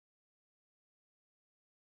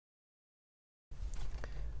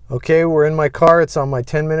Okay, we're in my car. It's on my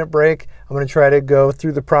 10-minute break. I'm going to try to go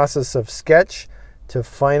through the process of sketch to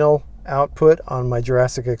final output on my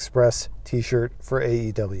Jurassic Express t-shirt for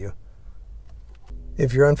AEW.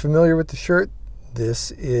 If you're unfamiliar with the shirt,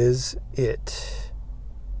 this is it.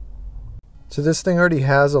 So this thing already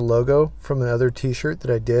has a logo from another t-shirt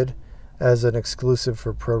that I did as an exclusive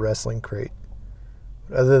for Pro Wrestling Crate.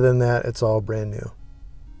 But other than that, it's all brand new.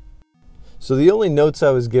 So the only notes I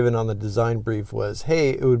was given on the design brief was, hey,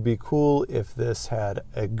 it would be cool if this had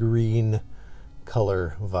a green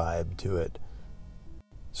color vibe to it.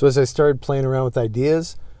 So as I started playing around with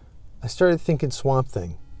ideas, I started thinking Swamp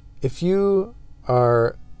Thing. If you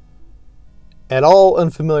are at all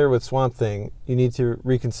unfamiliar with Swamp Thing, you need to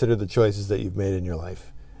reconsider the choices that you've made in your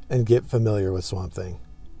life and get familiar with Swamp Thing.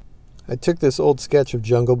 I took this old sketch of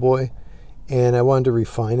Jungle Boy and I wanted to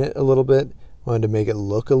refine it a little bit. Wanted to make it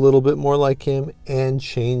look a little bit more like him and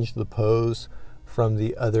change the pose from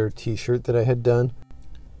the other t-shirt that I had done.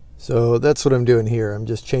 So that's what I'm doing here. I'm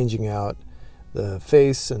just changing out the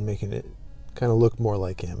face and making it kind of look more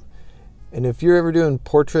like him. And if you're ever doing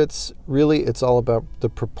portraits, really it's all about the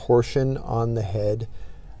proportion on the head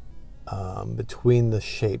between the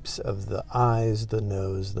shapes of the eyes, the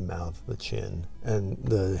nose, the mouth, the chin, and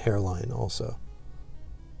the hairline also.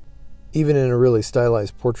 Even in a really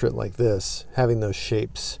stylized portrait like this, having those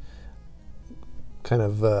shapes kind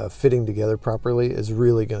of fitting together properly is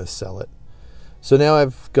really going to sell it. So now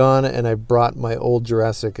I've gone and I brought my old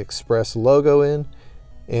Jurassic Express logo in,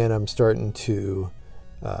 and I'm starting to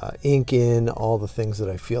ink in all the things that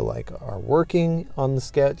I feel like are working on the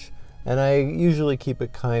sketch. And I usually keep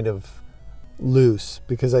it kind of loose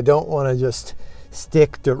because I don't want to just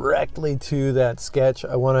stick directly to that sketch.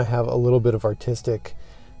 I want to have a little bit of artistic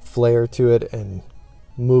flair to it and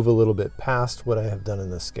move a little bit past what I have done in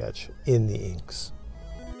the sketch in the inks.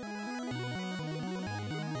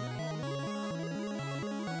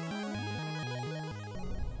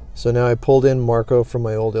 So now I pulled in Marco from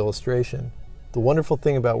my old illustration. The wonderful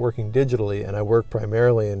thing about working digitally, and I work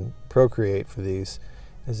primarily in Procreate for these,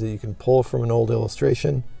 is that you can pull from an old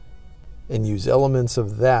illustration and use elements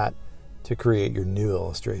of that to create your new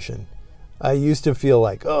illustration. I used to feel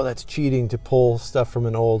like, oh, that's cheating to pull stuff from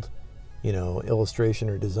an old, illustration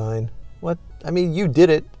or design. What? I mean, you did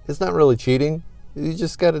it. It's not really cheating. You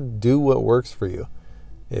just got to do what works for you.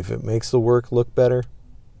 If it makes the work look better,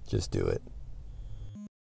 just do it.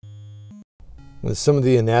 And some of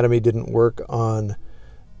the anatomy didn't work on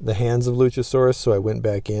the hands of Luchasaurus, so I went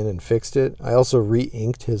back in and fixed it. I also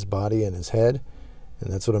re-inked his body and his head,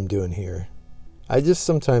 and that's what I'm doing here. I just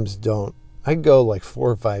sometimes don't. I go like 4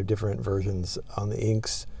 or 5 different versions on the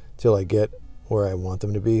inks till I get where I want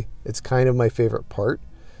them to be. It's kind of my favorite part,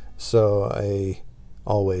 so I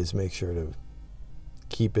always make sure to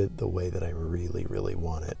keep it the way that I really, really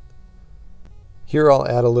want it. Here I'll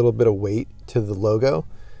add a little bit of weight to the logo.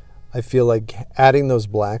 I feel like adding those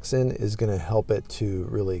blacks in is going to help it to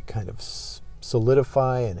really kind of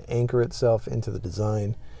solidify and anchor itself into the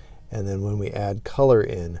design. And then when we add color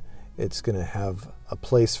in, it's going to have a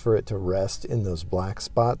place for it to rest in those black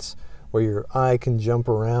spots where your eye can jump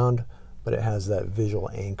around, but it has that visual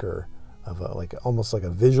anchor of almost like a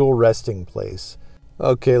visual resting place.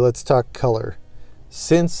 Okay, let's talk color.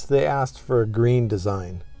 Since they asked for a green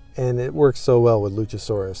design, and it works so well with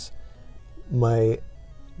Luchasaurus, my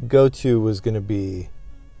go-to was going to be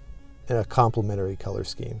in a complementary color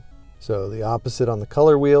scheme. So the opposite on the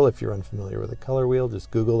color wheel, if you're unfamiliar with a color wheel, just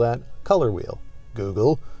Google that. Color wheel.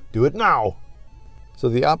 Google. Do it now. So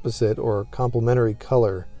the opposite or complementary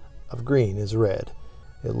color of green is red.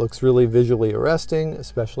 It looks really visually arresting,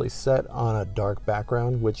 especially set on a dark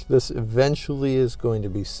background, which this eventually is going to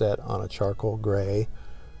be set on a charcoal gray,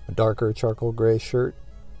 a darker charcoal gray shirt.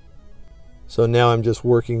 So now I'm just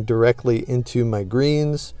working directly into my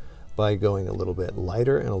greens by going a little bit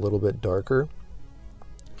lighter and a little bit darker.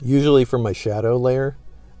 Usually for my shadow layer,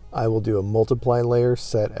 I will do a multiply layer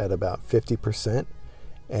set at about 50%.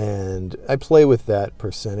 And I play with that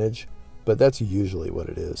percentage, but that's usually what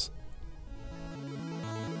it is.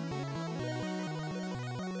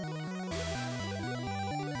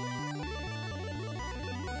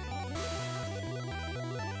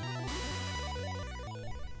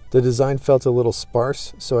 The design felt a little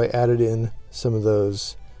sparse, so I added in some of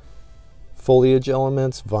those foliage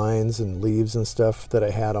elements, vines and leaves and stuff that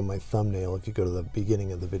I had on my thumbnail if you go to the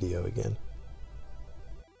beginning of the video again.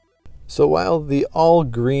 So while the all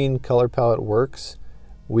green color palette works,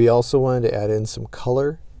 we also wanted to add in some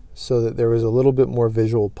color so that there was a little bit more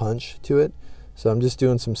visual punch to it. So I'm just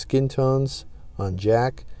doing some skin tones on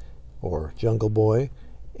Jack or Jungle Boy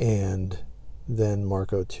and then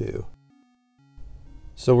Marco too.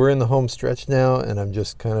 So we're in the home stretch now, and I'm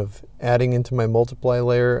just kind of adding into my multiply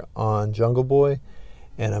layer on Jungle Boy,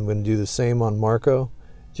 and I'm going to do the same on Marco,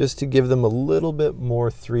 just to give them a little bit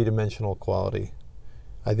more three-dimensional quality.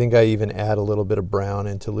 I think I even add a little bit of brown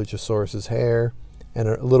into Luchasaurus's hair, and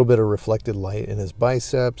a little bit of reflected light in his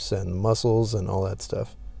biceps and muscles and all that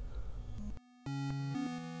stuff.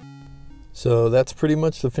 So that's pretty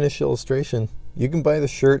much the finished illustration. You can buy the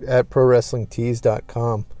shirt at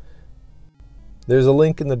prowrestlingtees.com. There's a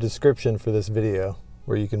link in the description for this video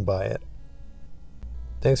where you can buy it.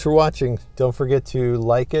 Thanks for watching. Don't forget to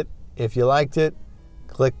like it if you liked it.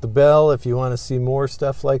 Click the bell if you want to see more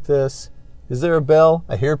stuff like this. Is there a bell?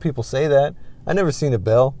 I hear people say that. I've never seen a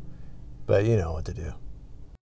bell, but you know what to do.